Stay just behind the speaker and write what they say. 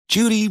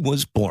Judy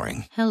was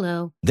boring.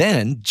 Hello.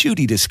 Then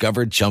Judy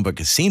discovered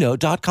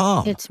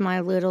ChumbaCasino.com. It's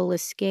my little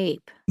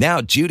escape. Now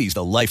Judy's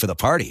the life of the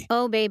party.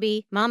 Oh,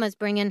 baby, mama's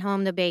bringing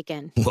home the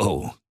bacon.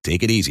 Whoa,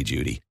 take it easy,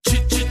 Judy.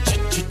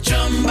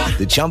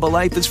 The Chumba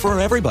life is for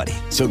everybody.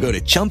 So go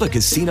to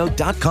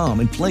ChumbaCasino.com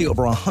and play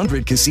over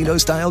 100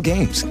 casino-style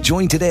games.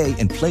 Join today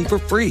and play for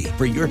free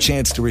for your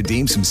chance to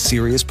redeem some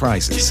serious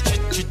prizes.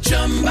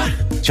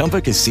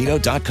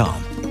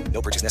 ChumbaCasino.com. No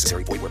purchase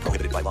necessary. Void where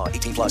prohibited by law.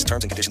 18 plus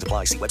terms and conditions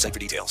apply. See website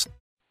for details.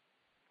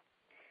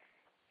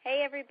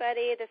 Hey,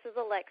 everybody. This is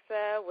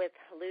Alexa with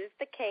Lose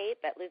the Cape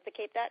at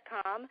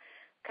losethecape.com.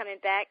 Coming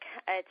back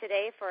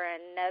today for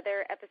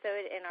another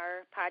episode in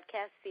our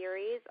podcast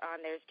series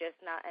on There's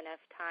Just Not Enough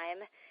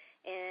Time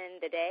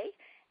in the Day.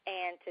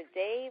 And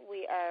today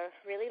we are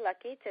really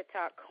lucky to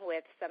talk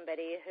with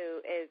somebody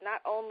who is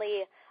not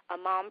only a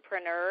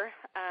mompreneur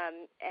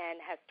and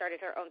has started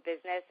her own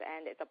business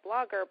and is a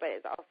blogger, but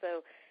is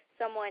also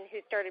someone who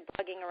started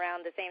blogging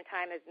around the same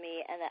time as me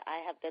and that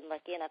I have been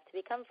lucky enough to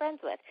become friends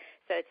with.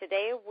 So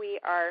today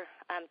we are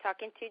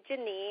talking to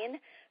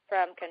Janine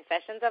from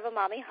Confessions of a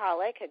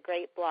Mommyholic, a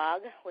great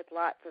blog with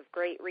lots of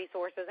great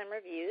resources and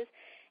reviews.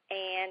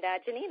 And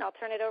Janine, I'll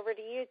turn it over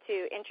to you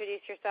to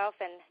introduce yourself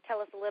and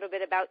tell us a little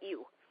bit about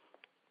you.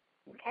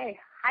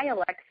 Okay. Hi,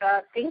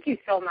 Alexa. Thank you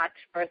so much,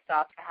 first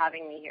off, for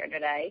having me here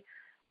today.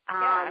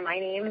 My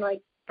name,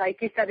 like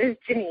you said, is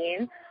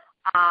Janine.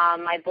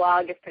 My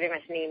blog is pretty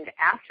much named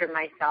after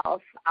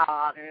myself.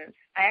 I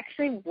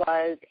actually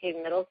was a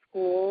middle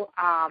school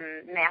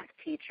math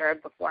teacher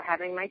before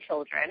having my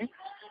children.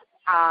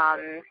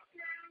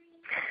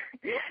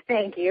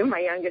 Thank you. My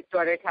youngest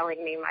daughter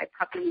telling me my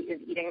puppy is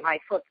eating my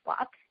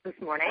flip-flops this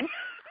morning.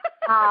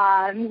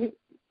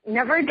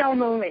 Never a dull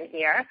moment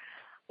here.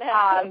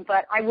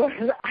 But I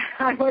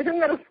was a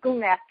middle school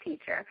math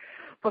teacher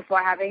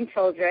before having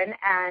children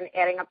and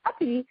adding a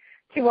puppy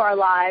to our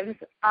lives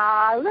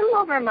a little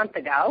over a month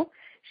ago.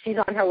 She's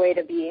on her way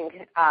to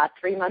being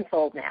 3 months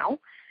old now.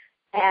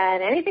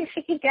 And anything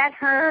she could get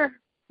her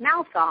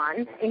mouth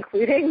on,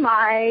 including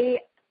my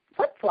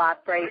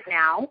flip-flop right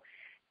now,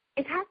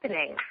 is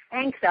happening.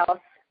 Thanks, Els.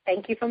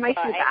 Thank you for my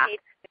feedback. I hate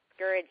to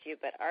discourage you,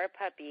 but our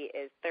puppy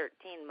is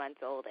 13 months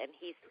old, and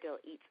he still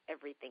eats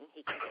everything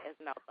he can get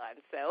his mouth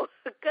on. So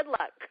good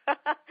luck.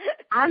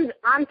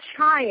 I'm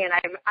trying.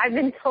 I've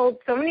been told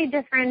so many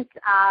different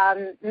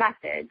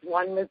methods.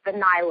 One was the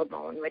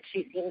nylabone, which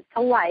she seems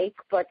to like,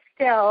 but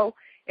still,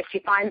 if she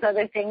finds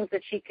other things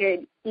that she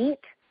could eat,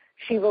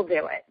 she will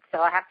do it.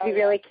 So I have to be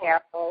really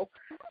careful.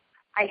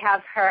 I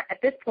have her at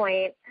this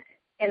point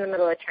in the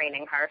middle of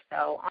training her,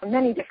 so on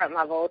many different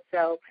levels.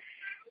 So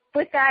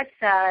with that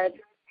said,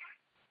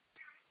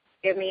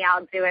 give me,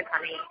 I'll do it,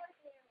 honey.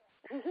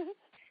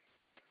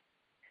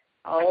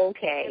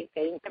 Okay,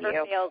 thank you.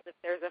 Never fails if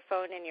there's a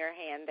phone in your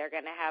hand. They're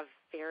going to have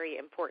very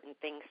important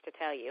things to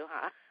tell you,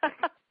 huh?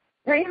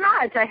 Very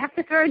much. I have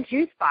to throw a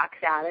juice box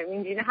out. I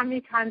mean, do you know how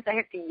many times I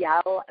have to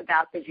yell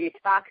about the juice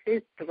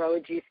boxes, throw a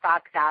juice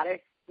box out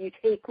if you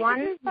take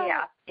one?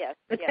 Yeah. Yes.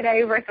 But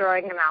today we're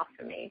throwing them out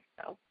for me,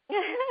 so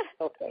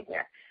go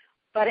figure.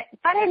 But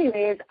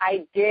anyways,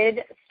 I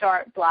did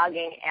start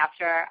blogging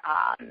after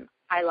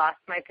I lost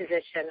my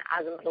position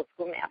as a middle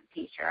school math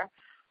teacher.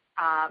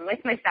 With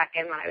my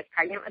second, when I was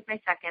pregnant with my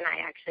second, I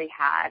actually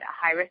had a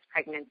high-risk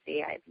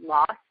pregnancy. I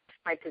lost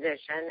my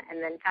position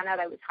and then found out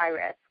I was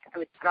high-risk. I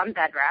was put on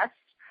bed rest,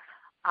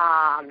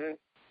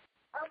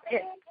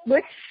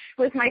 which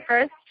was my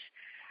first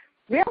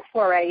real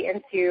foray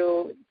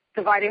into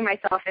dividing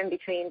myself in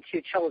between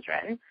two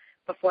children.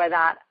 Before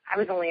that, I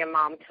was only a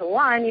mom to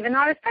one. Even though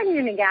I was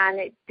pregnant again,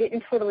 it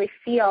didn't totally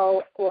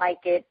feel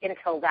like it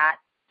until that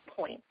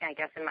point, I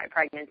guess, in my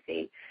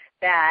pregnancy,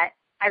 that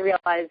I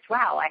realized,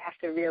 wow, I have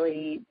to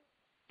really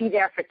be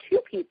there for two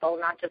people,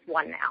 not just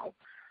one now.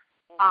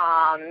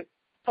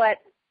 But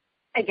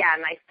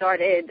again, I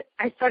started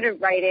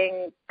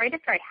writing right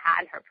after I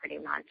had her, pretty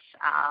much.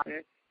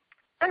 I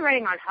started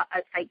writing on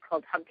a site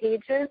called Hub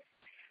Pages,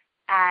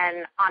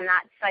 and on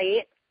that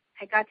site,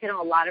 I got to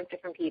know a lot of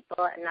different people,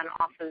 and then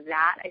off of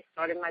that, I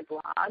started my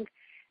blog,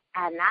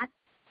 and that's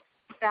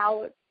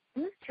about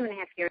almost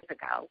 2.5 years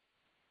ago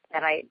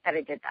that I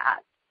did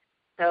that.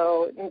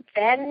 So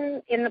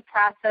then in the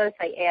process,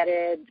 I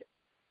added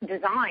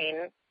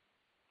design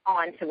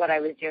onto what I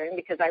was doing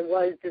because I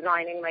was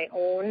designing my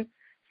own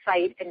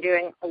site and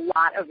doing a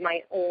lot of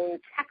my own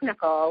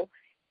technical,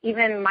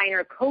 even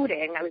minor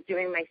coding I was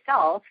doing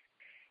myself,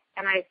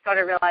 and I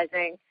started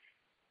realizing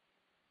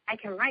I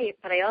can write,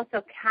 but I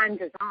also can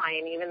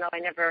design, even though I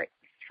never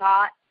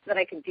thought that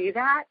I could do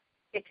that.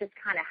 It just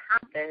kind of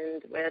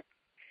happened with,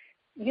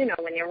 you know,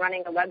 when you're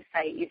running a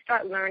website, you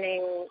start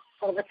learning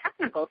all the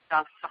technical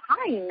stuff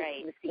behind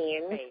the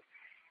scenes. Right.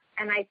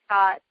 And I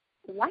thought,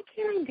 why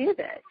can't I do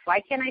this?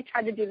 Why can't I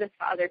try to do this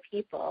for other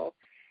people?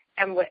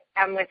 And with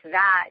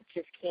that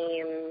just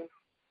came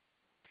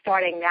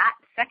starting that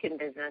second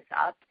business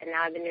up, and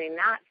now I've been doing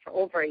that for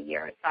over a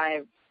year. So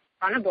I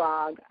run a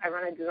blog, I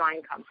run a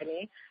design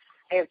company,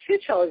 I have 2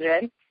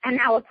 children, and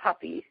now a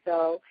puppy.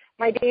 So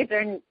my days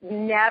are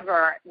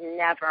never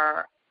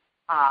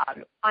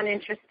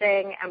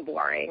uninteresting and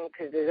boring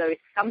because there's always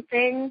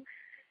something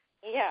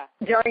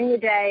during the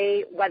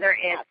day, whether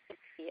it's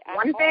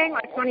one thing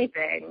or 20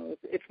 things.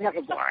 It's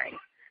never boring.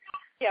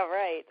 Yeah,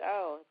 right.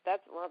 Oh,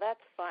 that's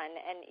fun.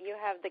 And you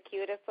have the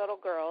cutest little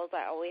girls.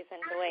 I always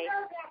enjoy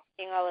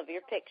seeing all of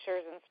your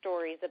pictures and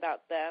stories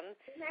about them.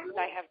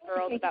 I have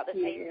girls about the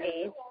same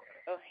age.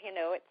 So,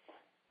 it's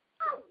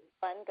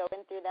fun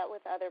going through that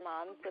with other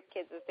moms with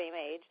kids the same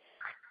age.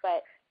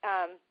 But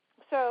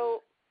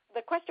so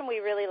the question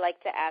we really like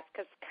to ask,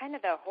 because kind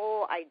of the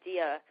whole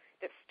idea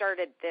that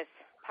started this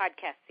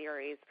podcast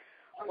series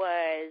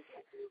was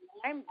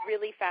I'm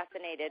really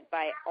fascinated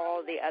by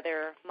all the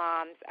other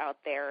moms out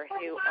there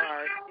who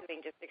are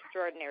doing just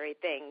extraordinary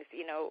things.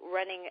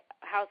 Running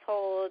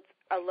households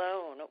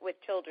alone with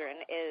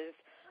children is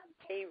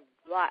a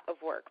lot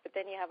of work. But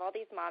then you have all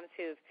these moms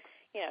who've,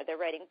 they're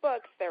writing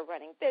books, they're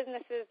running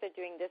businesses, they're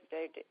doing this,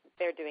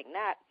 they're doing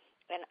that.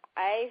 And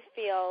I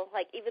feel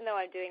like even though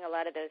I'm doing a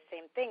lot of those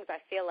same things, I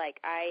feel like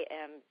I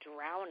am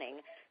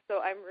drowning.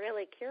 So I'm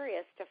really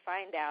curious to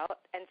find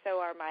out, and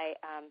so are my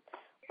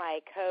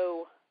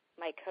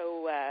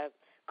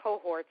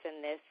cohorts in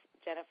this,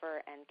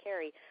 Jennifer and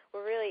Carrie.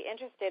 We're really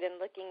interested in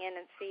looking in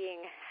and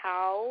seeing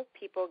how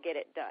people get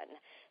it done.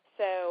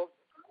 So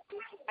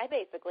I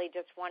basically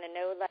just want to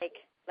know,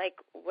 like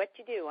what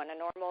you do on a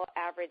normal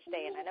average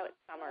day. And I know it's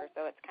summer,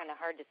 so it's kind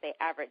of hard to say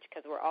average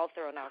because we're all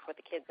thrown off with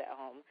the kids at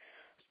home.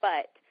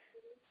 But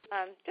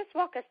just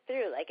walk us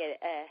through like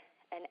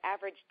an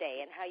average day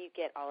and how you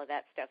get all of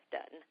that stuff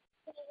done.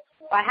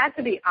 Well, I have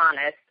to be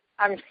honest.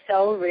 I'm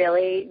so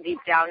really deep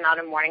down not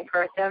a morning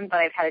person, but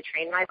I've had to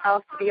train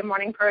myself to be a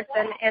morning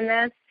person in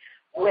this,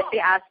 with the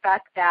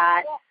aspect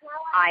that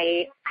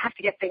I have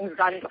to get things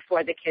done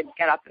before the kids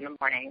get up in the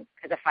morning.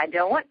 Because if I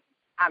don't,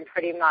 I'm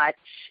pretty much,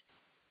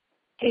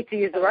 hate to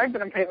use the word,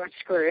 but I'm pretty much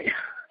screwed.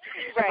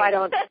 Right.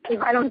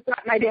 if I don't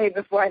start my day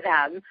before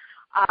them.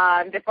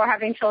 Before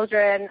having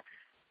children,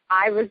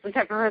 I was the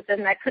type of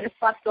person that could have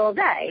slept all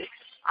day.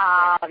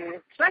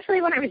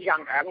 Especially when I was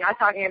younger. I'm not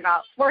talking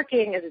about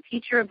working as a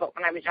teacher, but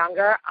when I was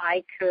younger,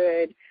 I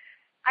could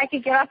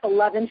get up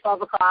 11,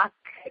 12 o'clock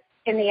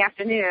in the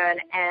afternoon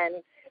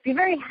and be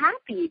very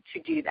happy to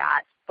do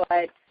that,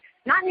 but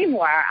not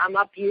anymore. I'm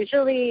up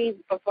usually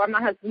before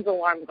my husband's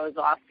alarm goes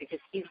off because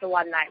he's the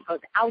one that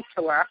goes out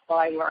to work while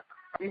I work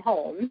from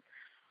home.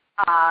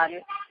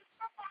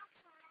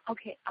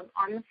 Okay, I'm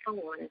on the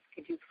phone.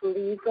 Could you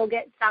please go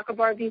get Soccer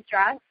Barbie's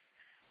dress?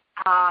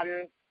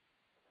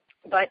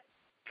 But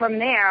from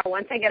there,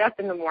 once I get up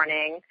in the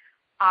morning,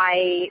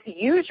 my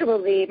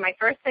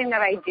first thing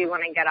that I do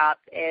when I get up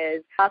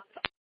is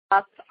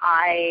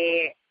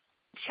I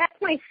check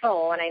my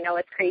phone. I know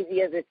it's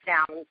crazy as it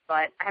sounds,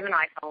 but I have an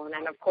iPhone.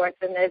 And, of course,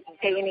 in this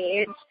day and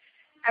age,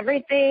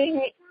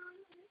 everything,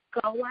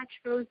 go watch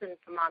Frozen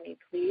for Mommy,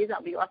 please.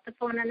 I'll be off the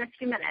phone in a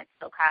few minutes,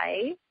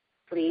 okay?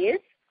 Please.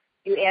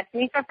 You asked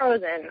me for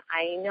Frozen.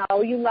 I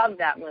know you love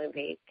that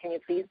movie. Can you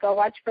please go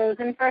watch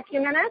Frozen for a few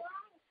minutes?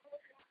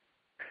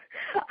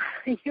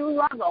 You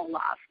love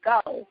Olaf.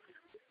 Go.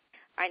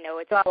 I know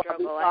it's a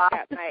struggle.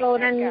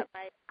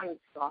 I'm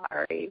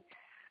sorry.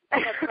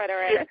 That's quite all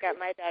right. I've got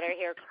my daughter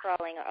here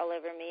crawling all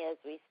over me as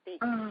we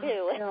speak,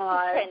 too.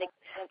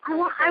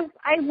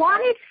 I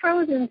wanted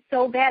Frozen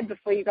so bad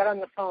before you got on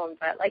the phone,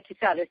 but like you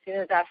said, as soon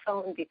as that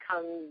phone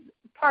becomes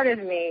part of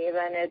me,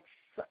 then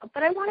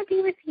but I want to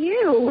be with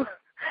you.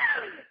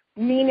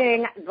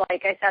 Meaning,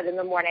 like I said in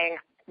the morning,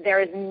 there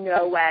is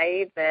no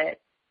way that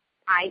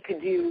I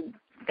could do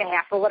the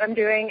half of what I'm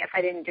doing if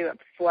I didn't do it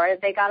before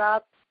they got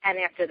up and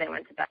after they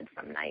went to bed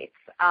some nights.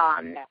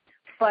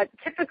 But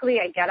typically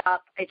I get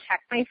up, I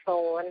check my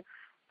phone.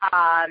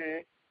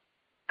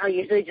 I'll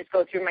usually just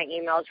go through my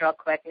emails real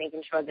quick,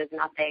 making sure there's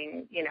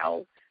nothing,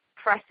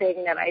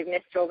 pressing that I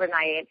missed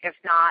overnight. If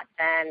not,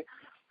 then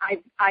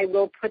I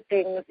will put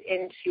things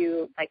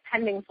into like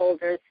pending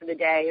folders for the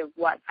day of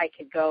what I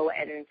could go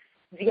and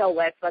deal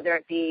with, whether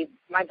it be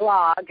my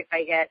blog, if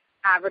I get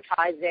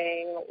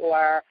advertising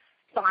or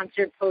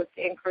sponsored post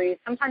inquiries.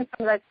 Sometimes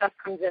some of that stuff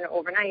comes in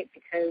overnight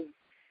because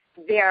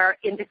they're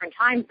in different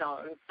time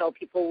zones. So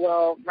people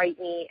will write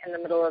me in the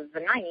middle of the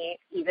night,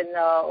 even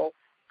though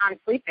I'm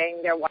sleeping,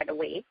 they're wide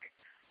awake.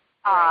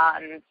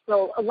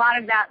 So a lot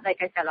of that, like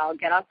I said, I'll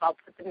get up, I'll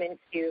put them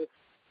into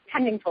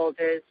pending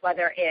folders,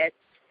 whether it's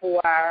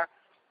for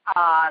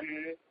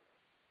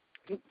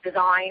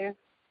design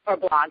or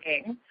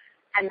blogging.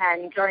 And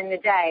then during the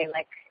day,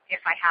 like if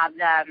I have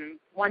them,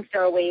 once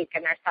they're awake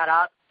and they're set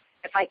up,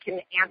 if I can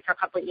answer a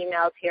couple of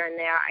emails here and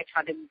there, I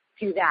try to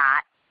do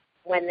that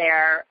when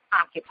they're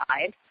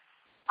occupied.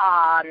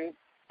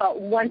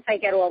 But once I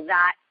get all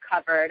that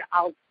covered,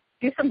 I'll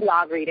do some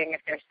blog reading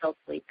if they're still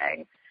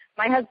sleeping.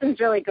 My husband's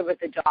really good with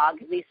the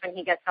dog. At least when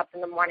he gets up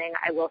in the morning,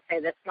 I will say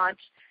this much.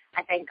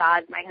 I thank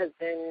God my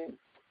husband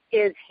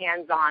is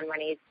hands-on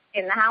when he's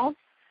in the house,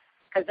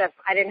 because if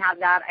I didn't have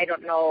that, I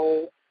don't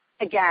know,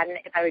 again,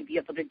 if I would be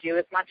able to do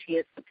as much. He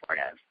is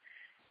supportive.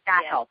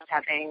 That helps,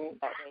 having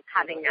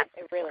that support.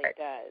 It really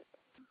does.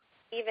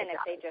 Even if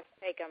they just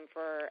take them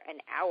for an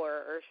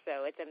hour or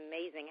so, it's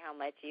amazing how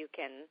much you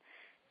can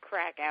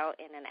crack out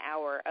in an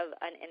hour of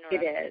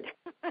uninterrupted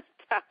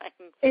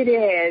time. It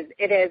is,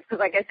 because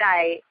like I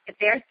say, if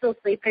they're still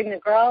sleeping, the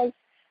girls,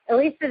 at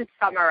least it's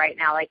summer right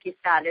now, like you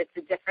said, it's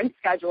a different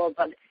schedule,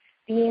 but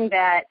being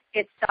that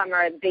it's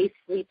summer, they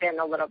sleep in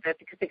a little bit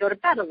because they go to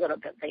bed a little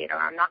bit later.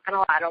 I'm not going to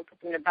lie, I don't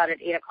put them to bed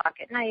at 8 o'clock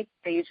at night.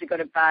 They usually go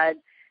to bed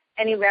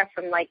anywhere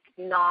from like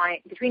between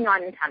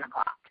 9 and 10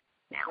 o'clock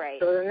now. Right.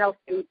 So then they'll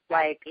sleep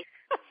like...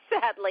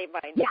 Sadly,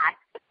 mine. Yeah.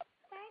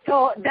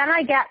 So then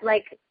I get,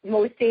 like,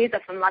 most days,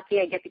 if I'm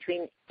lucky, I get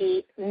between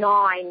 8,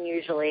 9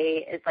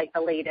 usually is, like, the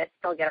latest.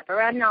 I'll get up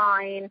around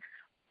 9.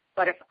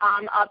 But if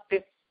I'm up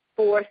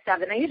before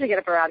 7, I usually get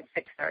up around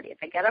 6:30. If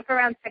I get up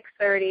around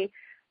 6:30,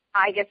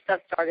 I get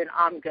stuff started.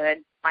 I'm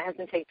good. My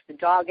husband takes the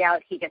dog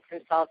out. He gets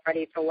himself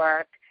ready for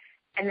work.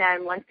 And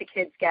then once the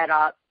kids get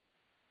up,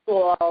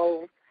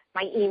 all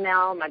my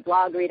email, my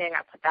blog reading,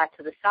 I put that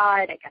to the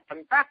side. I get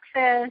them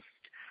breakfast.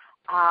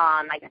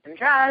 I get them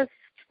dressed.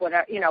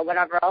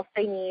 Whatever else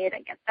they need, I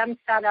get them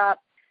set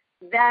up.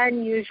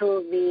 Then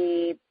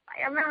usually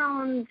by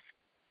around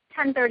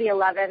 10:30,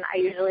 11, I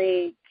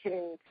usually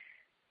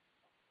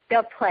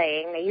they're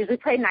playing. They usually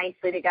play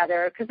nicely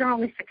together because they're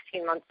only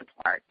 16 months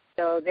apart.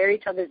 So they're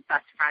each other's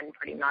best friend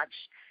pretty much.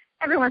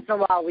 Every once in a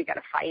while we got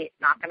to fight,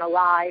 not going to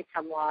lie.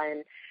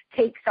 Someone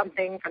takes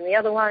something from the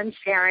other one.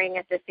 Sharing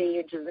at this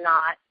age is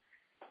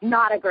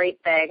not a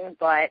great thing,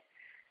 but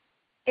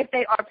if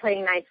they are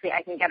playing nicely,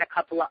 I can get a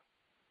couple of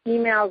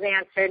emails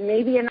answered,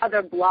 maybe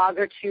another blog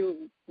or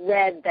two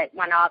read that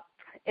went up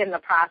in the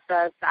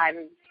process.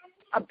 I'm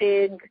a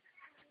big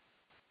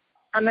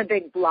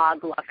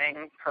blog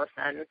loving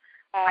person.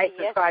 I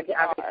subscribe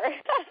to everything.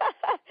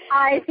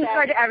 I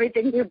subscribe to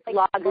everything through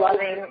blog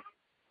loving.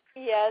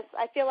 Yes,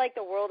 I feel like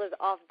the world is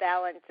off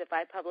balance if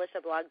I publish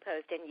a blog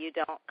post and you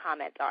don't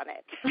comment on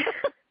it.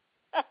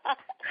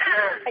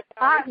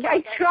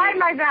 I try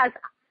my best.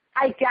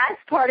 I guess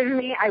part of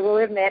me, I will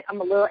admit, I'm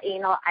a little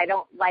anal. I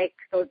don't like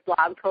those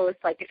blog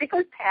posts. Like, if it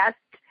goes past,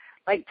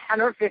 like, 10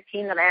 or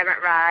 15 that I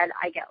haven't read,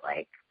 I get,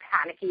 like,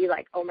 panicky,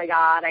 like, oh, my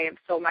God, I have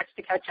so much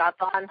to catch up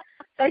on.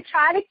 So I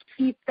try to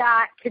keep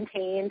that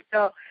contained.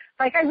 So,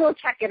 like, I will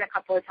check in a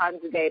couple of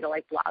times a day to,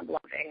 like, blog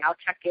loving. I'll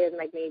check in,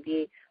 like,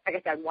 maybe, like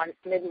I said, once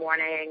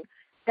mid-morning.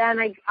 Then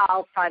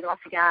I'll sign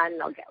off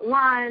again. I'll get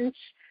lunch,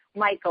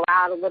 might go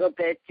out a little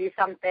bit, do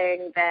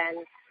something,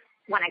 then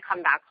when I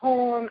come back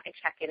home, I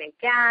check in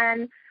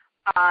again.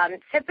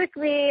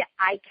 Typically,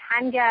 I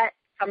can get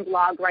some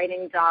blog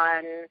writing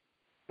done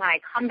when I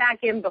come back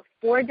in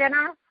before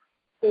dinner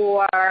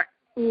or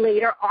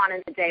later on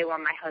in the day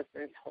when my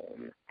husband's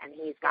home and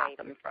he's got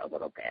them for a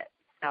little bit.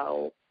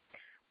 So,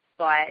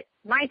 but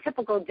my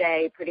typical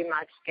day, pretty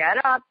much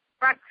get up,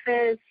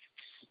 breakfast.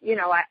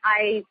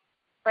 I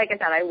like I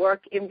said, I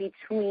work in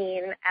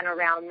between and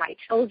around my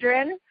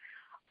children.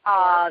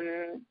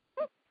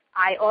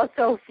 I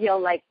also feel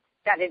like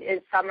that it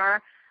is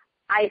summer.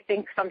 I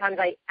think sometimes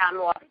I am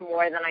off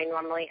more than I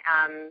normally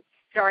am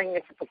during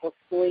the typical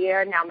school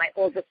year. Now my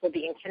oldest will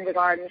be in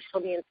kindergarten.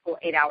 She'll be in school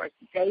 8 hours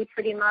a day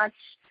pretty much.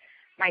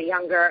 My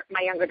younger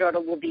daughter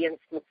will be in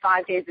school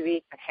 5 days a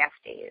week, but half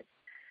days.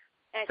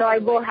 And so I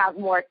will have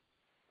more.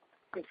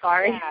 I'm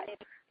sorry. Yeah,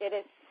 it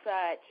is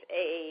such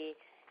a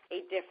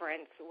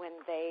difference when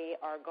they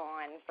are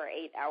gone for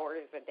 8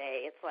 hours a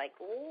day. It's like,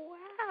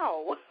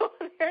 wow,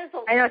 there's a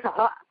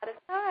lot of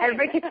time.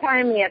 Everybody keeps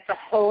telling me it's a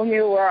whole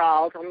new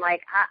world. I'm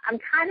like, I'm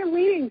kind of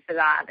waiting for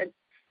that.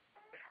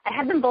 I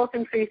had them both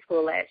in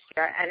preschool last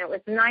year, and it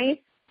was nice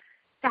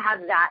to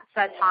have that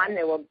set time.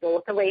 They were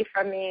both away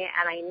from me,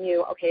 and I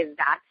knew, okay,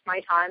 that's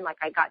my time. Like,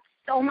 I got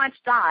so much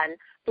done.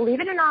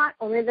 Believe it or not,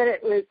 only that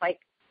it was like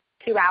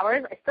 2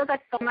 hours, I still got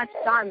so much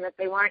done that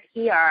they weren't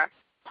here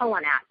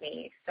pulling at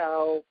me.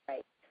 So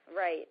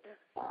right.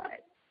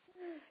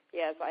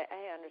 Yes, I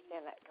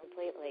understand that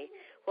completely.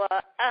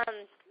 Well,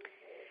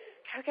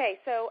 okay,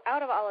 so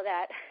out of all of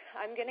that,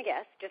 I'm going to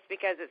guess, just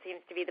because it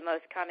seems to be the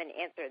most common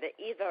answer, that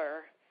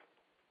either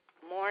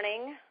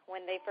morning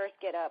when they first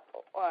get up,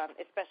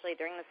 especially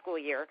during the school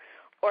year,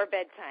 or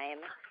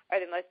bedtime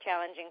are the most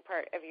challenging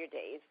part of your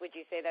days. Would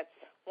you say that's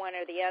one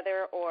or the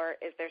other, or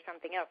is there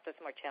something else that's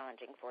more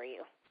challenging for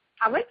you?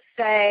 I would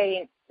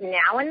say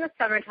now in the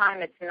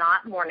summertime, it's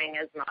not morning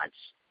as much.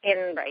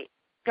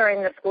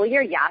 During the school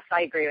year, yes,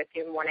 I agree with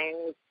you.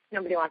 Mornings,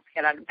 nobody wants to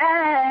get out of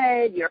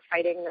bed. You're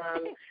fighting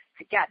them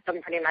to get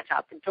them pretty much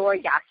out the door.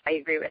 Yes, I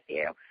agree with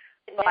you.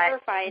 Never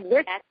find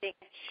matching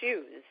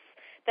shoes.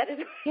 That is,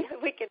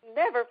 we can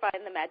never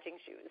find the matching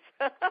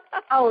shoes.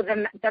 Oh,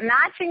 the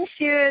matching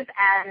shoes,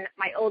 and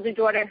my older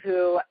daughter,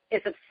 who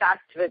is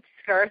obsessed with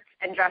skirts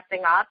and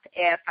dressing up,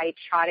 if I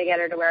try to get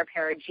her to wear a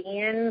pair of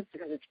jeans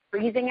because it's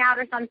freezing out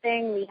or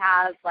something, we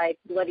have, like,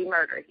 bloody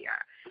murder here.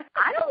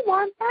 I don't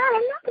want that.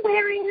 I'm not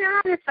wearing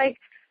that. It's like,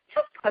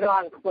 just put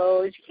on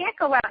clothes. You can't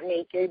go out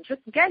naked.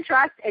 Just get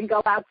dressed and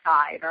go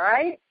outside, all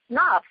right?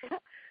 Enough.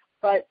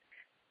 But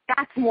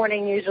that's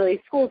morning,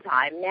 usually school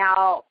time.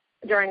 Now,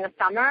 during the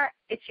summer,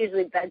 it's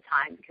usually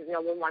bedtime because no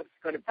one wants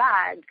to go to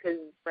bed because,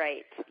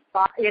 right.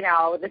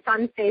 The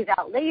sun stays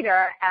out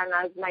later. And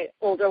as my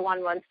older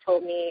one once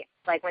told me,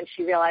 like when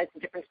she realized the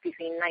difference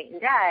between night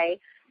and day,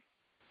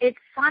 it's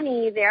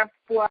sunny,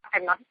 therefore I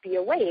must be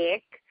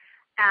awake.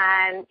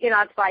 And,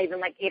 that's why even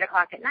like 8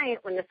 o'clock at night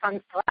when the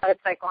sun's still out,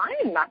 it's like, well,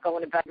 I'm not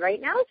going to bed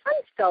right now. The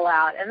sun's still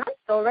out, and I'm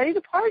still ready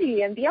to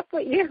party and be up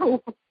with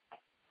you.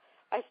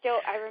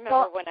 I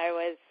remember when I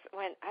was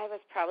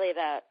probably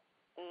that,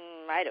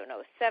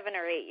 7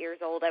 or 8 years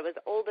old. I was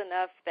old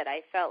enough that I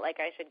felt like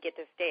I should get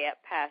to stay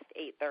up past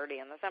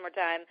 8:30 in the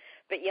summertime,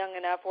 but young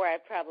enough where I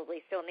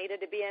probably still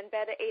needed to be in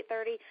bed at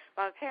 8:30.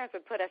 My parents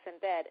would put us in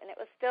bed, and it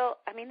was still,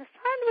 the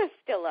sun was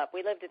still up.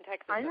 We lived in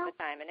Texas at the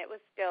time, and it was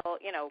still,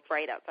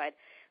 bright outside.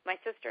 My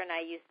sister and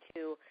I used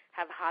to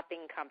have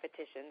hopping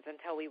competitions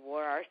until we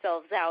wore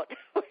ourselves out.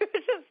 We would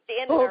just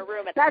stand in our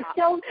room and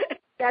hop.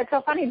 That's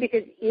so funny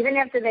because even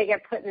after they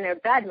get put in their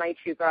bed, my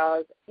two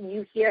girls,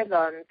 you hear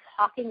them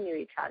talking to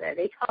each other.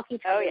 They talk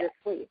each other to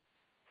sleep,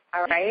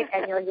 all right?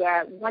 And you'll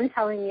hear one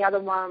telling the other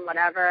one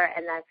whatever,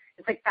 and then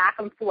it's like back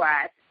and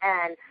forth.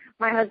 And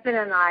my husband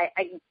and I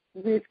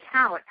lose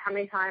count how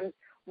many times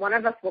one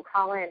of us will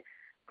call in,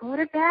 go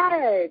to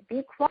bed,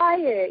 be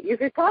quiet, you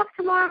could talk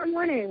tomorrow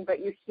morning, but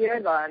you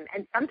hear them.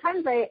 And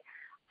sometimes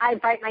I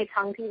bite my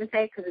tongue to even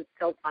say it because it's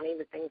so funny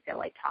the things they're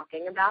like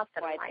talking about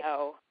that I'm like,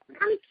 it's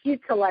kind of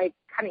cute to like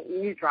kind of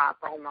eavesdrop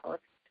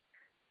almost.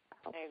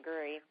 I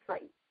agree.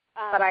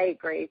 But I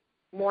agree.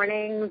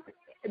 Mornings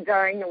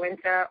during the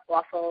winter,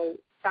 awful.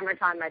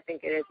 Summertime, I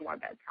think it is more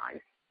bedtime.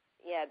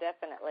 Yeah,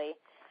 definitely.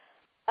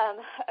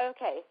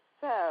 Okay,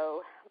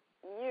 so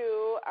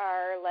you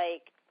are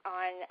like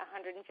on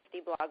 150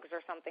 blogs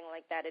or something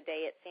like that a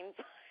day. It seems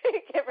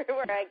like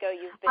everywhere I go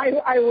you've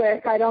been. I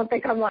wish. I don't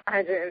think I'm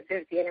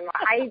 150 anymore.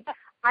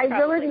 I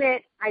will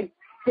admit I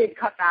did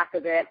cut back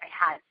a bit. I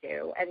had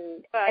to.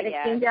 And it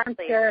came down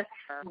to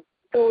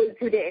those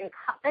who didn't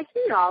cut. Like,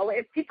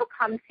 if people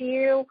come to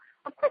you,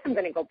 of course I'm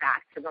going to go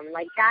back to them.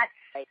 Like that,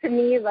 to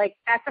me, like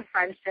that's a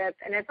friendship.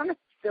 And it's almost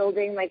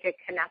building like a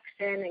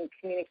connection and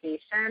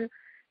communication.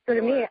 So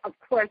to me, of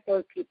course,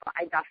 those people,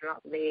 I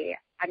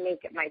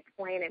make it my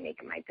point. I make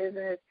it my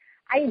business.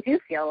 I do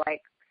feel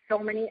like so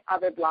many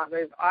other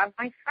bloggers are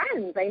my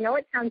friends. I know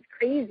it sounds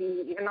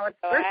crazy, even though it's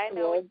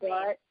virtual,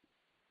 but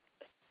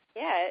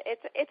yeah,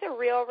 it's a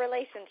real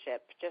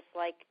relationship, just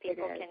like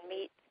people can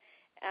meet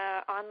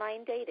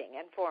online dating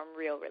and form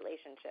real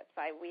relationships.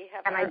 We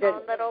have our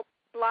own little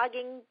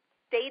blogging,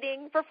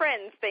 dating for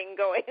friends thing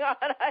going on.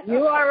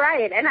 You are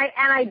right, and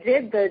I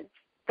did the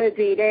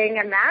dating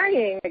and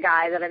marrying the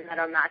guy that I met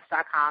on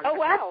Match.com. Oh,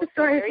 wow. That's the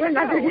story for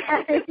another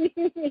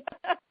day.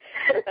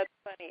 That's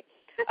funny.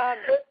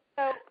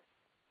 So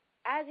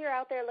as you're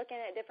out there looking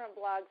at different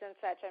blogs and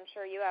such, I'm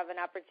sure you have an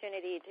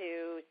opportunity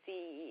to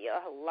see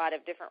a lot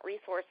of different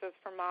resources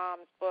for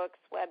moms, books,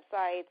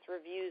 websites,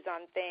 reviews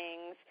on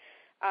things.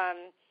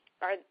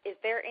 Is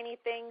there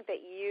anything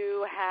that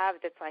you have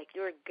that's like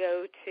your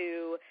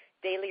go-to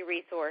daily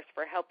resource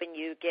for helping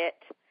you get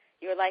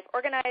your life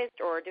organized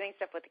or doing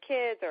stuff with the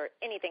kids or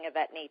anything of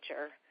that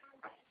nature?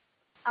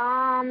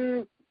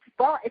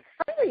 Well, it's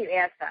funny you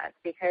ask that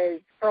because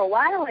for a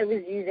while I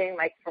was using,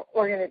 like, for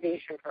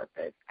organization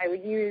purpose, I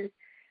would use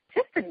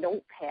just a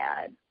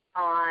notepad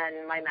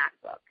on my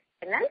MacBook.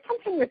 And then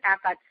something with that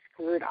got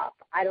screwed up.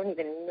 I don't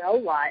even know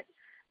what.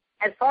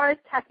 As far as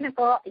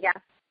technical, yes,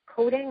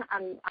 coding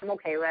I'm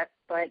okay with,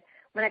 but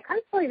when it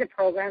comes to the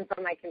programs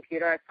on my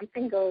computer, if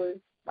something goes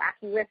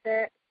wacky with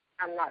it,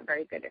 I'm not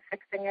very good at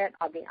fixing it.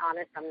 I'll be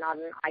honest, I'm not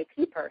an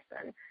IT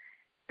person.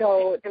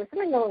 So there was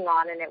something going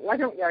on, and it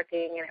wasn't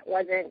working, and it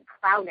wasn't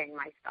clouding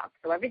my stuff.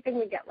 So everything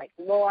would get, like,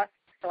 lost.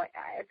 So I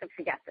have to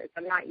forget this.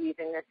 I'm not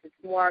using this. It's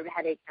more of a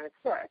headache than it's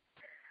worth.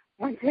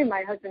 One day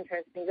my husband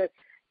turns to me and goes,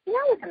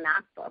 with a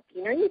MacBook,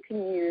 you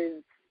can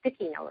use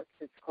sticky notes,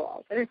 it's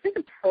called. And it's just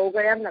a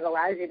program that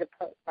allows you to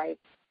put, like,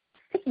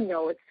 sticky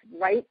notes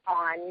right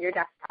on your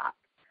desktop.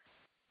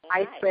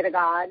 I swear to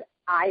God,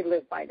 I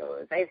live by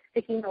those. I have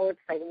sticky notes,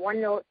 like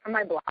one note for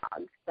my blog,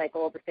 like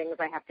all the things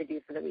I have to do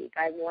for the week.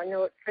 I have one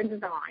note for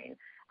design.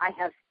 I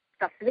have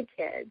stuff for the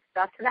kids,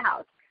 stuff for the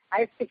house. I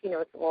have sticky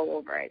notes all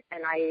over it,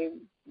 and I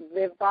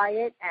live by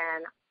it,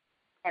 and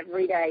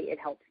every day it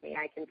helps me.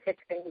 I can tick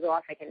things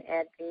off. I can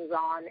add things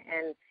on,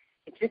 and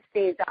it just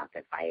stays up.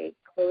 If I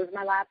close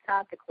my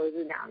laptop, it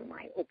closes down. When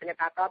I open it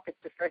back up, it's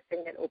the first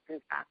thing that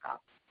opens back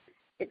up.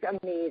 It's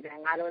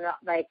amazing. I don't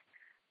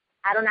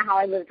know how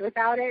I lived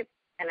without it,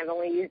 and I've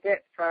only used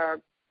it for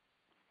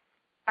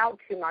about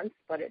 2 months,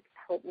 but it's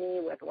helped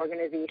me with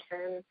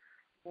organization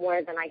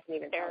more than I can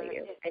even tell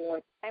you.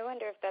 I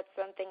wonder if that's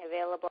something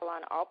available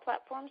on all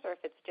platforms or if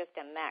it's just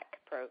a Mac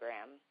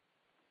program.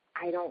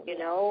 I don't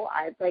know.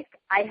 And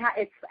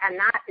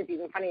that is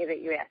even funny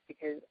that you asked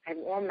because I have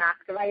all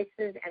Mac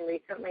devices, and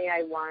recently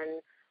I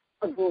won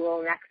a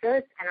Google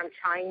Nexus, and I'm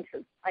trying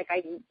to,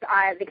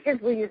 the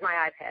kids will use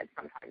my iPad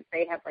sometimes.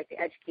 They have, the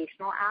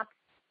educational apps,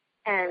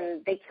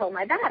 and they kill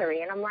my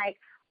battery. And I'm like,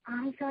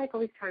 I feel like I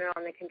always turn it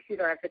on the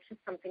computer if it's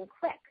just something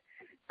quick.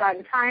 So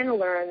I'm trying to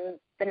learn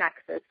the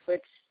Nexus,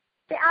 which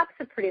the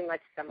apps are pretty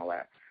much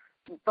similar.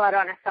 But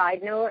on a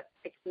side note,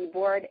 the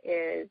keyboard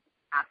is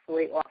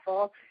absolutely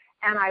awful.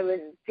 And I was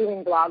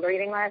doing blog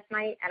reading last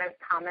night, and I was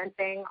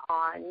commenting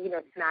on,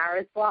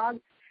 Samara's blog.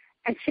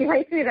 And she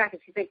writes me back,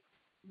 and she's like,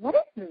 what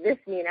does this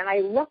mean? And I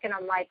look, and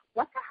I'm like,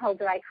 what the hell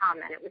did I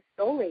comment? It was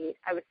so late.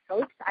 I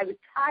was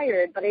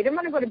tired, but I didn't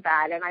want to go to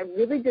bed, and I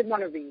really did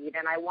want to read,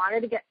 and I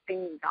wanted to get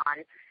things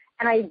done.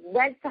 And I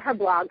went to her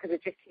blog because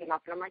it just came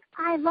up, and I'm like,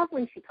 I love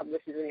when she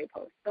publishes a new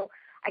post. So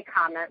I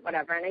comment,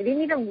 whatever, and I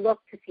didn't even look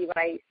to see what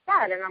I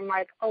said. And I'm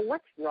like, oh,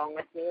 what's wrong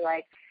with me?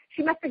 Like,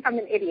 she must think I'm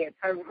an idiot.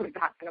 So I wrote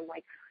back, and I'm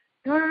like,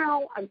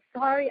 no, I'm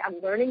sorry. I'm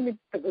learning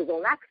the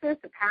Google Nexus.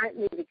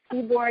 Apparently the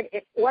keyboard,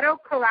 it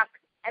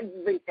autocorrects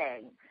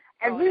everything.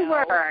 Every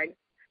word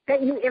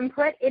that you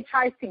input, it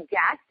tries to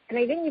guess. And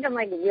I didn't even,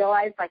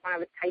 realize, when I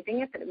was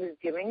typing it, that it was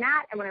doing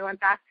that. And when I went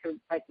back to,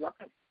 look,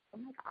 oh,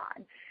 my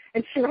God.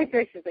 And she right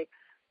there, she's like,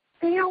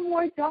 say no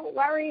more, don't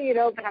worry,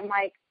 But I'm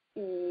like,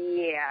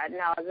 yeah,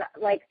 no,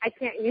 I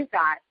can't use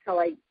that.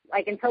 So,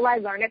 until I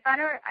learn it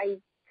better, I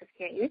just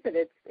can't use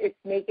it. It's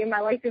making my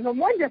life even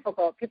more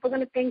difficult. People are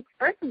going to think,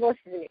 first of all,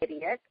 she's an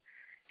idiot.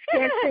 She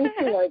can't string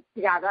two words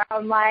together.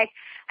 I'm like,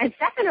 and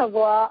second of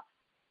all,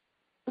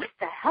 what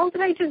the hell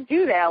did I just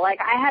do there?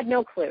 I had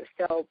no clue.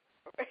 So,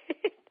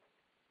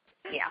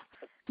 yeah,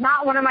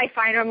 not one of my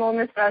finer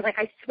moments, but I was like,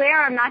 I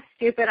swear I'm not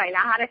stupid. I know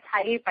how to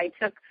type.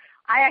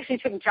 I actually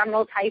took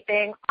general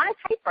typing on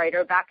a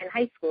typewriter back in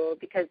high school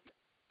because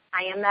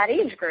I am that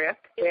age group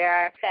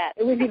where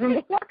it was even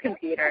before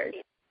computers.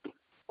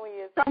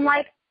 So I'm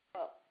like,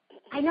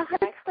 I know how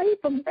to type.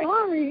 I'm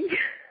sorry.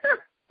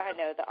 I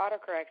know. The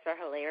autocorrects are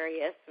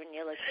hilarious when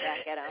you look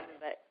back at them.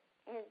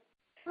 But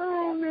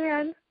oh,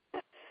 man.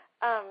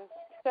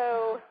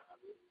 So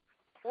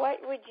what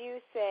would you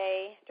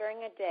say during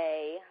a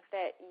day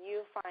that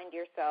you find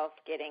yourself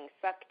getting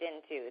sucked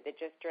into that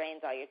just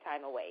drains all your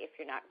time away if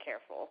you're not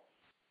careful?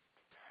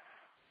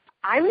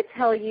 I would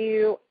tell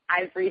you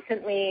I've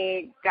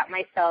recently got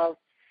myself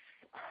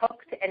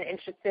hooked and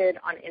interested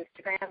on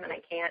Instagram, and I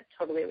can't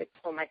totally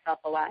pull myself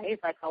away.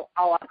 I'll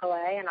walk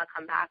away, and I'll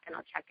come back, and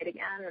I'll check it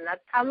again. And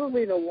that's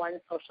probably the one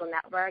social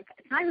network.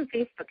 It's not even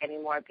Facebook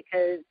anymore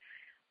because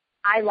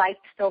I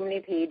liked so many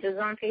pages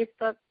on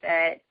Facebook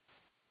that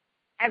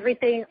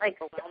everything, I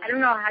don't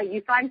know how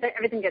you find that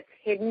everything gets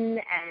hidden.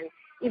 And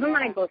even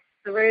when I go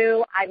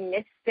through, I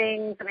miss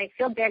things, and I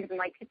feel bad because I'm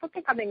like, people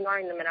think I'm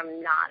ignoring them, and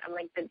I'm not. I'm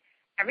like,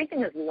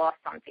 everything is lost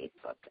on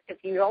Facebook. If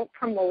you don't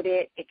promote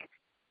it, it gets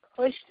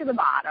pushed to the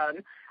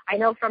bottom. I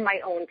know from my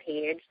own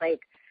page,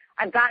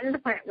 I've gotten to the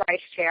point where I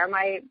share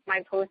my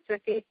posts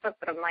with Facebook,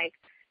 but I'm like,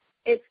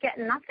 it's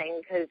getting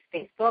nothing because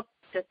Facebook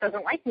just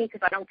doesn't like me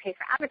because I don't pay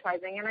for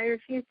advertising, and I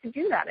refuse to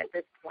do that at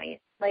this point.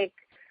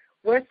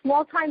 We're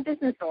small-time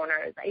business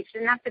owners. I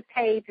shouldn't have to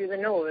pay through the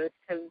nose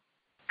to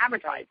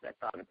advertise with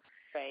them.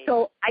 Right.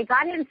 So I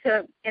got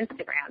into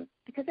Instagram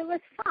because it was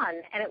fun,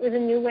 and it was a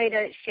new way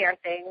to share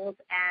things,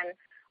 and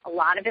a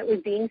lot of it was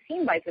being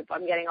seen by people.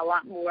 I'm getting a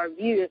lot more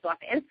views off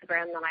of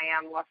Instagram than I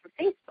am off of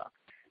Facebook.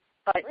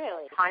 But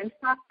really? Time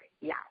suck,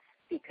 yes,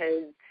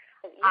 because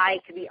I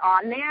could be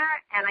on there,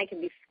 and I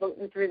could be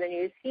floating through the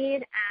news feed,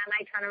 and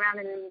I turn around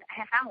and a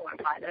half hour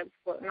went by that I'm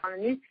floating on the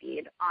news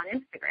feed on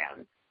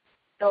Instagram.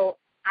 So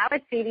I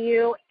would say to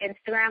you,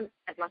 Instagram,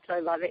 as much as I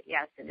love it,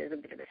 yes, it is a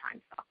bit of a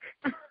time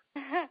suck.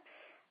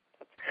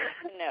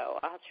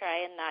 No, I'll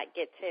try and not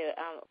get to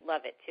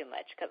love it too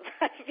much because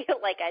I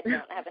feel like I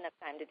don't have enough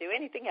time to do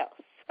anything else.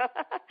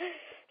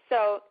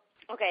 So,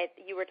 okay,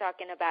 you were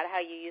talking about how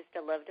you used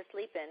to love to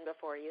sleep in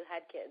before you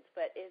had kids,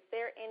 but is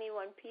there any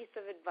one piece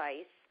of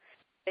advice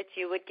that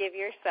you would give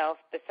yourself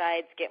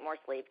besides get more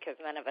sleep? Because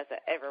none of us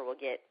ever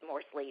will get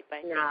more sleep,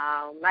 I think.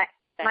 No,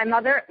 my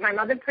mother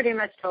pretty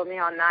much told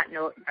me on that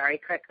note very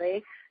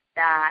quickly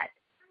that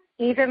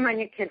even when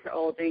your kids are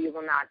older, you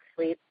will not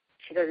sleep.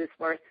 She goes, it's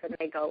worse when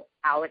they go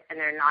out and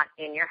they're not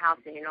in your house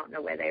and you don't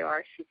know where they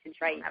are. She said,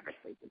 you'll never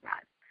sleep with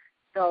that.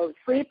 So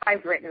sleep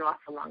I've written off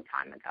a long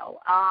time ago.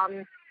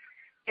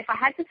 If I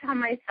had to tell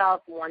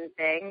myself one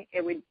thing,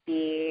 it would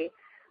be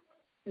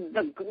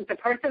the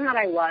person that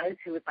I was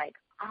who was like,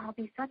 oh, I'll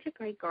be such a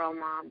great girl,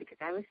 Mom, because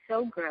I was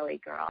so girly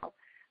girl.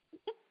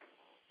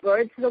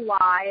 Words to the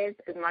wise,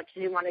 as much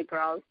as you wanted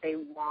girls, they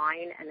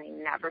whine and they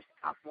never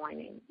stop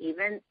whining,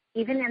 even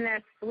in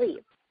their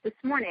sleep. This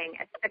morning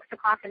at 6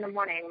 o'clock in the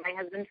morning, my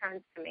husband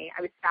turns to me.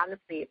 I was sound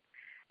asleep,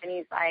 and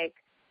he's like,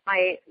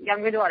 my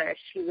younger daughter,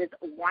 she was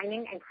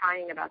whining and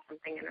crying about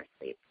something in her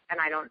sleep. And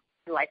I don't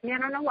like me, I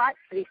don't know what,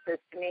 but he says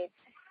to me,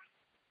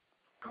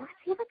 go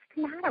see what's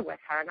the matter with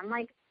her. And I'm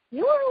like,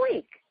 you were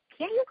awake.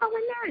 Can't you go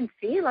in there and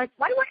see? Why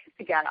do I have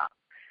to get up?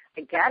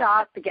 I get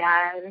up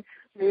again,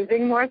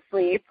 losing more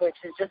sleep, which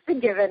is just a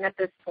given at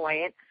this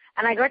point,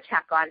 and I go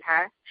check on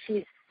her.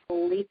 She's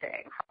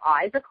sleeping. Her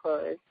eyes are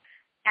closed.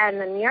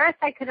 And the nearest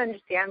I could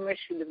understand was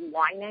she was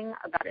whining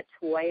about a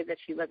toy that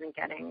she wasn't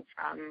getting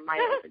from my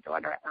older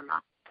daughter,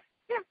 Emma.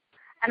 Yeah.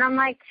 And I'm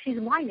like, she's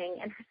whining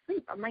in her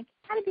sleep. I'm like,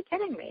 you gotta be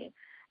kidding me.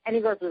 And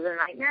he goes, was it a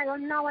nightmare? I go,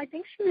 no, I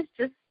think she was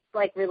just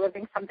like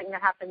reliving something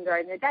that happened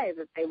during the day,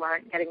 that they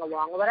weren't getting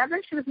along or whatever,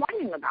 and she was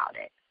whining about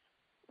it.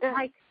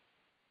 Like,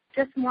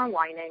 just more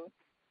whining.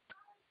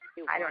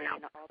 I don't know.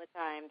 All the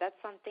time. That's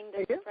something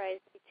that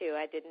surprised me, too.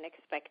 I didn't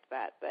expect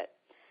that, but,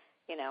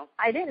 you know.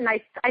 I didn't.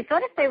 I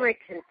thought if they were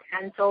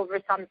content over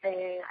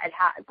something, I'd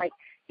have, like,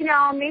 you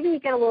know, maybe you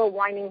get a little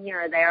whining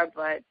here or there,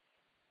 but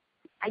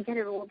I get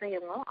it all day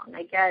long.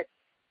 I get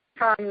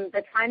from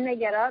the time they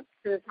get up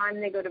to the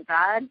time they go to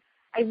bed,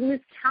 I lose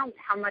count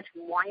how much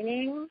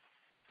whining,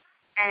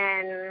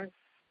 and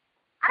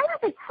I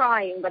don't think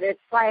crying, but it's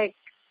like,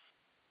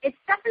 it's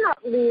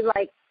definitely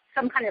like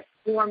some kind of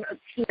form of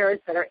tears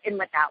that are in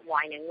with that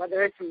whining,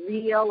 whether it's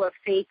real or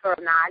fake or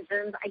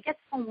imagined. I get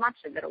so much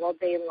of it all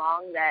day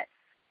long that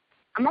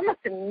I'm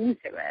almost immune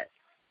to it.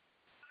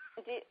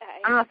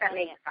 I don't know if that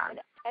makes sense.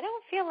 I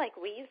don't feel like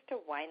we used to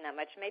whine that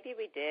much. Maybe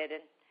we did,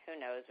 and who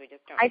knows? We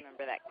just don't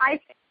remember that kind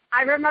of thing.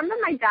 I remember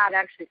my dad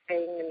actually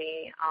saying to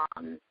me,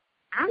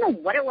 I don't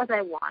know what it was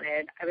I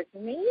wanted. I was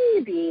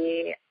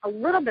maybe a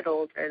little bit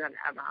older than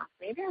Emma.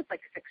 Maybe I was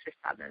like 6 or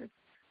 7.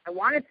 I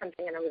wanted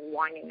something and I was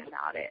whining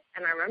about it.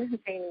 And I remember him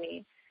saying to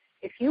me,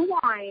 if you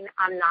whine,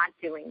 I'm not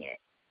doing it.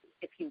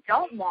 If you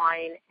don't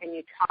whine and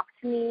you talk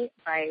to me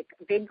like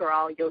a big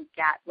girl, you'll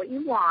get what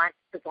you want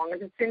as long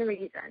as it's in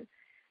reason.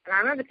 And I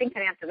remember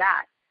thinking after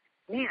that,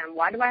 man,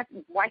 why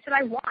should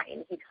I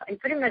whine? He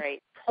pretty much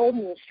told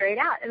me straight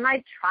out. And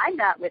I tried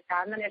that with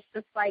them, and it's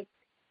just like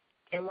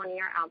in one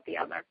ear, out the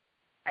other.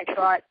 I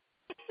thought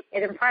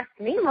it impressed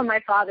me when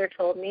my father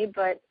told me,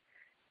 but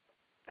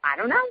I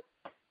don't know.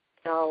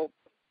 So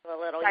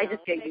I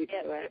just get used to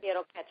it. Maybe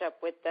it'll catch up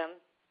with them.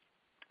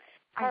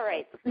 All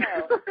right. So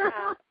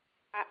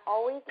I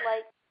always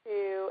like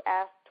to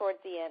ask towards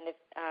the end, if,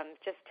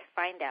 just to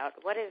find out,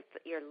 what is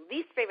your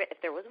least favorite?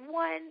 If there was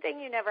one thing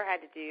you never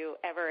had to do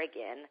ever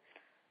again,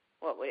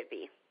 what would it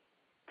be?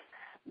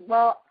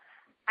 Well,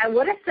 I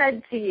would have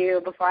said to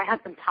you before I had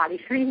some potty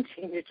training,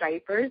 change of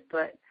diapers,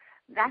 but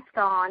that's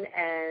gone,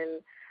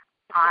 and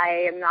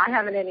I am not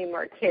having any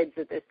more kids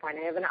at this point.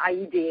 I have an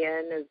IUD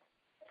in.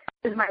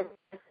 As my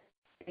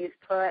is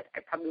put, I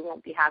probably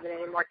won't be having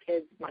any more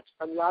kids. Much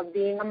as I love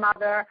being a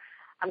mother,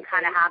 I'm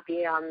kind of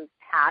happy I'm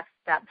past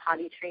that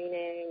potty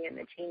training and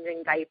the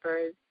changing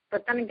diapers.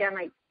 But then again,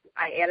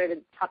 I added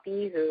a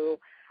puppy who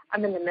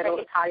I'm in the middle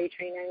of potty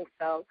training,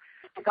 so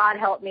God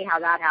help me how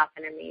that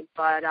happened to me.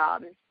 But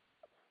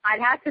I'd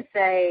have to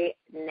say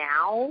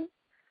now,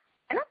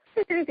 I don't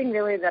think there's anything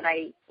really that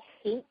I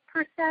hate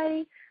per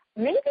se.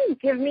 Maybe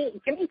give me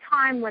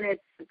time when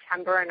it's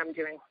September and I'm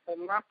doing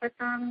homework with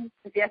them.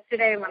 Because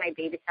yesterday when I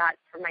babysat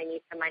for my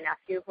niece and my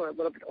nephew, who are a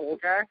little bit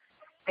older,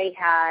 they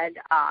had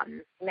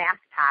math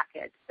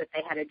packets that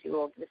they had to do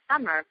over the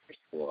summer for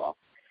school.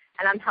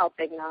 And I'm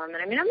helping them. And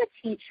I mean, I'm a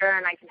teacher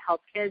and I can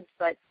help kids,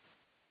 but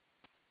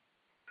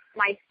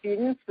my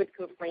students would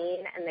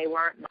complain and they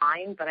weren't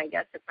mine. But I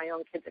guess if my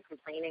own kids are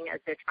complaining as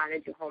they're trying to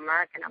do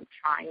homework and I'm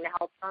trying to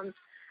help them,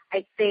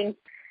 I think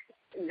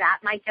that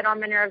might get on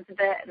my nerves a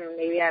bit, and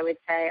maybe I would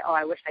say, oh,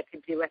 I wish I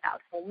could do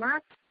without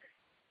homework.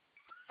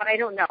 But I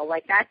don't know.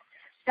 Like that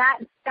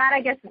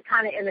I guess is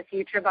kind of in the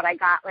future, but I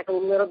got like a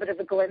little bit of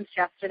a glimpse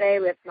yesterday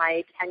with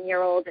my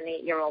 10-year-old and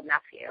 8-year-old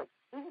nephew.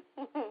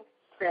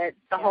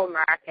 the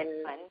homework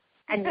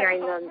and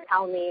hearing them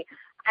tell me,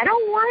 I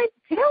don't want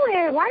to do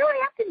it. Why do I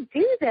have to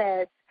do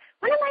this?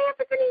 When am I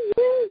ever going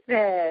to use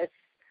this?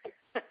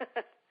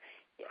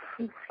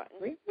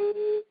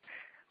 Really?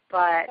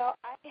 But well,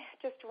 I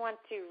just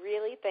want to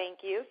really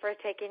thank you for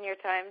taking your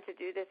time to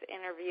do this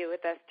interview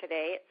with us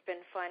today. It's been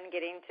fun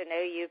getting to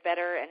know you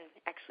better and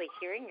actually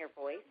hearing your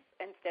voice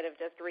instead of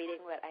just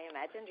reading what I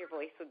imagined your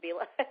voice would be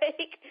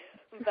like.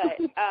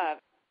 But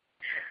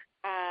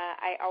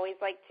I always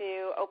like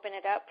to open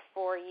it up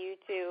for you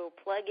to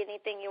plug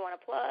anything you want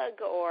to plug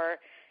or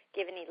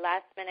give any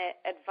last-minute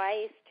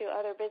advice to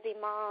other busy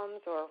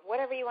moms or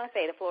whatever you want to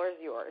say. The floor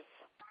is yours.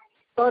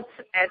 Well,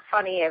 it's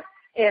funny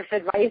if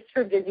advice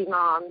for busy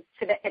moms,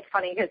 it's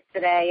funny because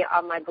today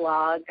on my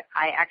blog,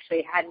 I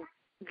actually had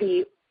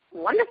the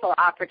wonderful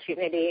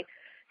opportunity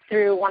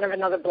through one of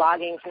another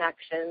blogging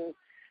connections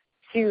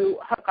to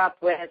hook up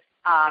with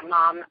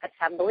Mom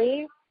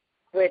Assembly,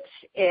 which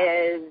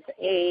is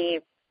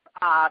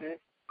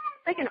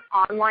like an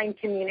online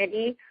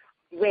community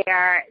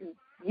where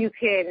you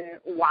can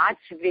watch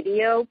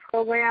video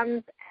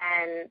programs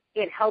and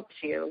it helps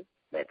you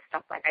with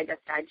stuff like I just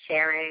said,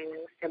 sharing,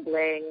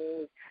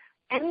 siblings,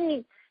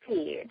 any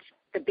stage,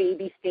 the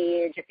baby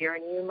stage, if you're a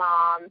new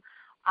mom,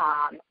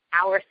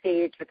 our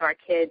stage with our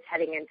kids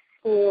heading into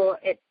school,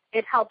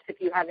 it helps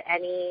if you have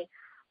any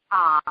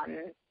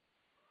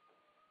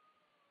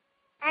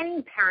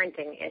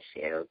parenting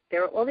issue.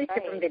 There are all these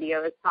different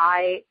videos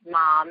by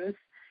moms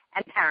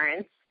and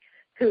parents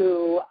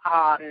who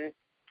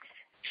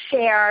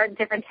share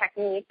different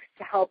techniques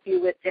to help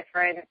you with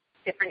different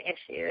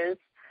issues.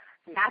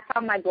 That's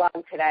on my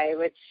blog today,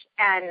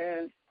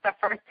 and the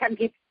first 10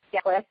 people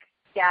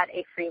get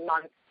a free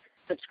month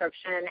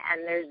subscription,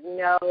 and there's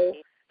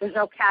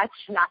no catch,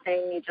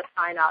 nothing. You just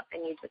sign up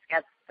and you just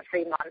get a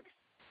free month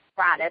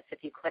gratis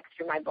if you click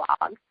through my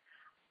blog.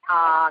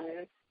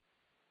 And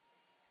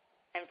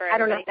for I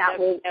don't know if that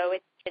will... No,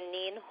 it's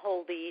Janine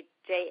Huldie,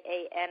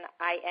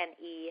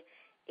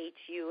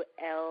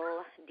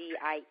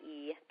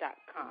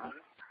 JANINEHULDIE.com.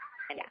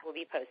 And it will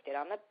be posted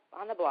on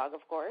the blog,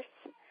 of course.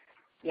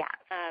 Yeah.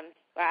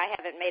 Well, I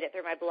haven't made it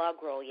through my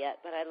blog roll yet,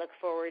 but I look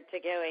forward to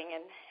going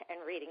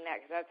and reading that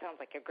because that sounds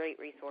like a great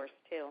resource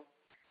too.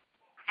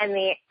 And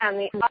the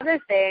other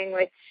thing,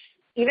 which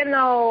even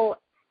though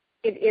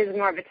it is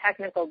more of a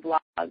technical blog,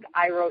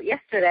 I wrote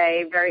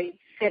yesterday, very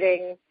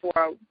fitting for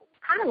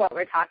kind of what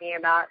we're talking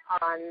about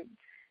on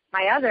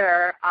my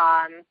other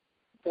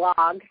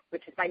blog,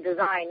 which is my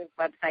design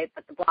website,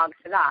 but the blog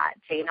for that,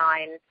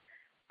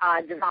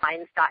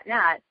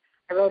 j9designs.net.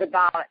 I wrote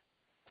about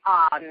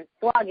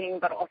blogging,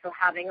 but also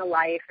having a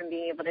life and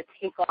being able to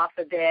take off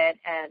a bit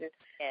and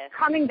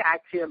coming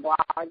back to your blog.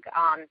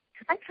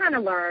 Because I kind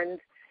of learned,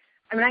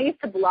 I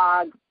used to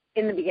blog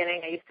in the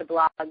beginning. I used to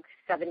blog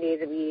 7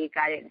 days a week.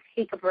 I didn't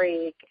take a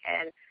break,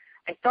 and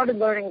I started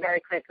learning very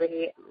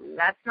quickly.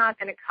 That's not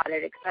going to cut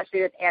it,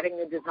 especially with adding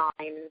the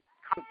design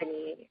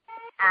company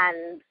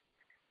and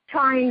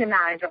trying to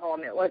manage a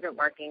home. It wasn't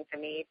working for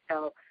me.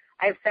 So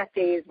I have set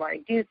days where I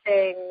do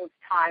things,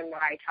 time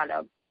where I try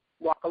to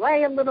walk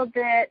away a little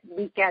bit,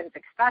 weekends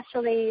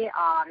especially.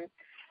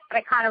 But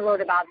I kind of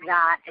wrote about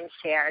that and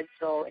shared.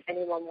 So if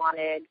anyone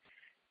wanted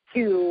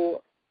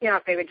to,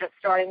 if they were just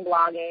starting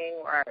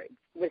blogging or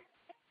was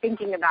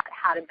thinking about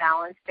how to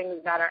balance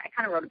things better, I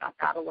kind of wrote about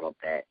that a little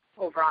bit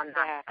over on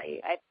that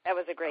site. That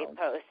was a great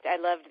post. I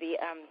loved the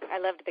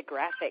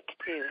graphic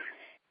too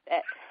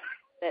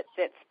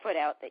that's put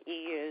out that you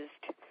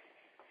used.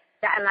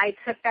 Yeah, and I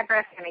took that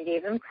graphic and I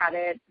gave them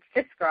credit.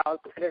 6 girls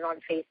put it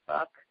on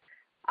Facebook.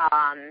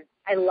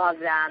 I love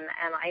them,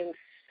 and I'm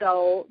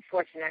so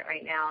fortunate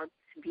right now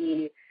to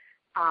be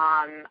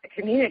a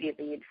community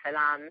lead for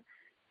them.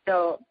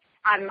 So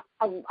I'm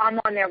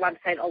on their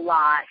website a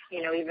lot.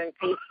 Even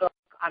Facebook,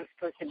 I'm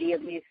supposed to be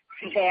at least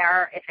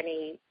there if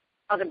any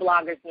other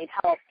bloggers need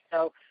help.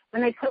 So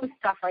when they post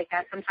stuff like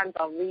that, sometimes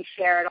I'll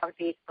reshare it on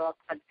Facebook.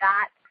 But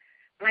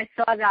when I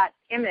saw that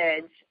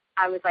image,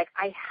 I was like,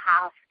 I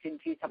have to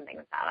do something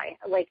with that.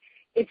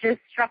 It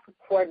just struck a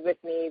chord with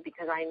me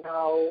because I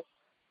know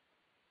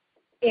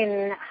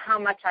in how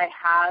much I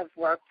have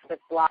worked with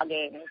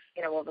blogging,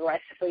 over the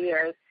last couple of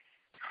years,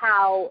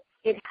 how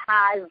it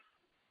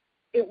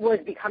was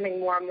becoming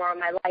more and more of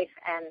my life.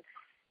 And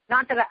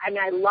not that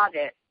I love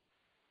it,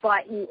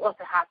 but you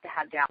also have to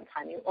have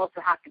downtime. You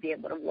also have to be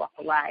able to walk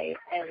away.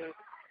 And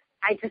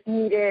I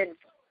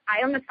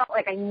almost felt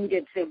like I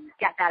needed to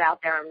get that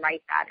out there and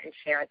write that and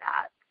share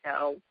that.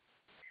 So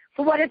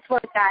for what it's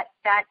worth,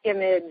 that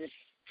image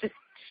just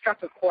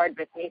struck a chord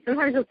with me.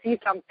 Sometimes you'll see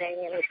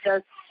something and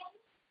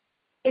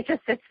it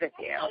just sits with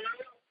you.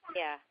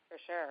 Yeah, for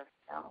sure.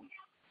 So.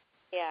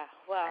 Yeah,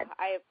 well,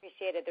 I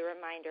appreciated the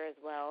reminder as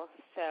well.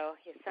 So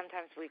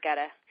sometimes we got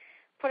to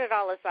put it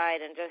all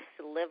aside and just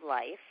live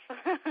life.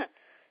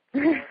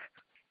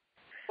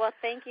 Well,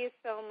 thank you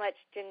so much,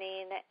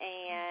 Janine,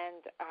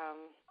 and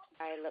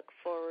I look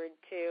forward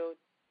to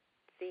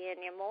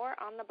seeing you more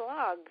on the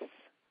blogs.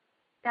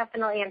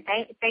 Definitely, and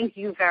thank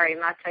you very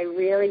much. I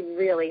really,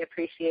 really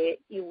appreciate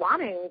you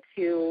wanting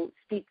to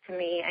speak to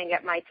me and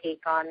get my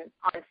take on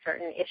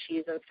certain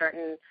issues and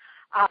certain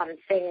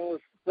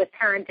things with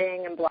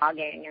parenting and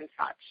blogging and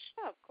such.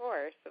 Oh, of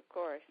course.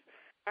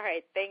 All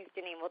right, thanks,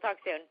 Janine. We'll talk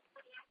soon.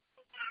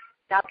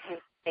 Okay,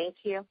 thank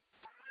you.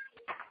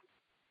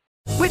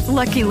 With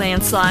Lucky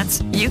Land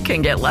Slots, you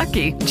can get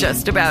lucky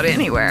just about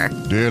anywhere.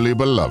 Dearly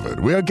beloved,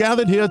 we are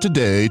gathered here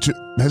today to...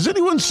 Has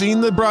anyone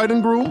seen the bride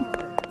and groom?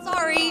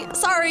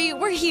 Sorry,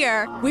 we're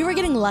here. We were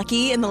getting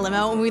lucky in the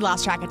limo and we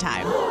lost track of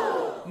time.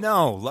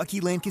 No,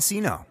 Lucky Land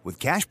Casino, with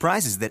cash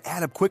prizes that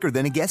add up quicker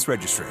than a guest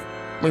registry.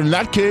 In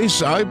that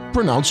case, I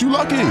pronounce you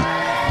lucky.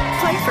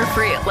 Play for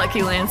free at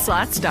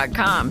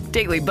LuckyLandSlots.com.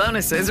 Daily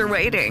bonuses are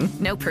waiting.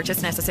 No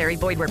purchase necessary.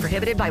 Void where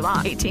prohibited by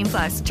law.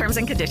 18+. Terms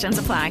and conditions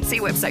apply. See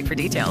website for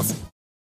details.